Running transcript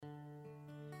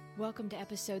Welcome to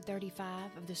episode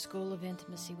 35 of the School of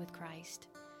Intimacy with Christ.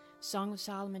 Song of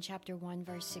Solomon, chapter 1,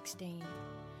 verse 16.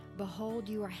 Behold,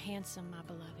 you are handsome, my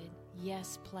beloved,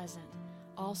 yes, pleasant.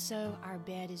 Also, our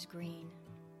bed is green.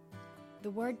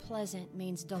 The word pleasant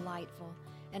means delightful,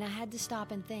 and I had to stop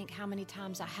and think how many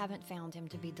times I haven't found him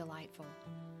to be delightful.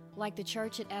 Like the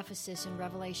church at Ephesus in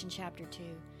Revelation chapter 2,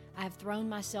 I have thrown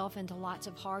myself into lots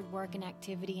of hard work and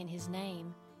activity in his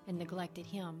name and neglected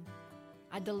him.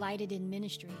 I delighted in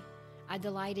ministry. I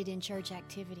delighted in church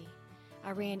activity.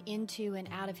 I ran into and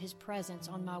out of his presence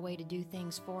on my way to do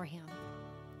things for him.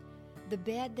 The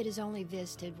bed that is only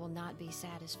visited will not be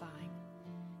satisfying.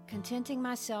 Contenting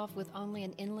myself with only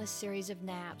an endless series of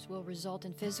naps will result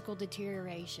in physical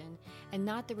deterioration and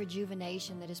not the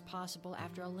rejuvenation that is possible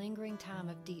after a lingering time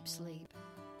of deep sleep.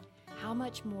 How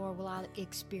much more will I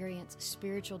experience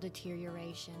spiritual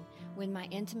deterioration when my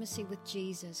intimacy with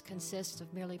Jesus consists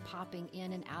of merely popping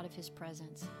in and out of his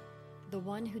presence? The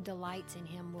one who delights in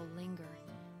him will linger,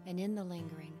 and in the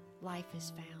lingering, life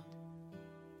is found.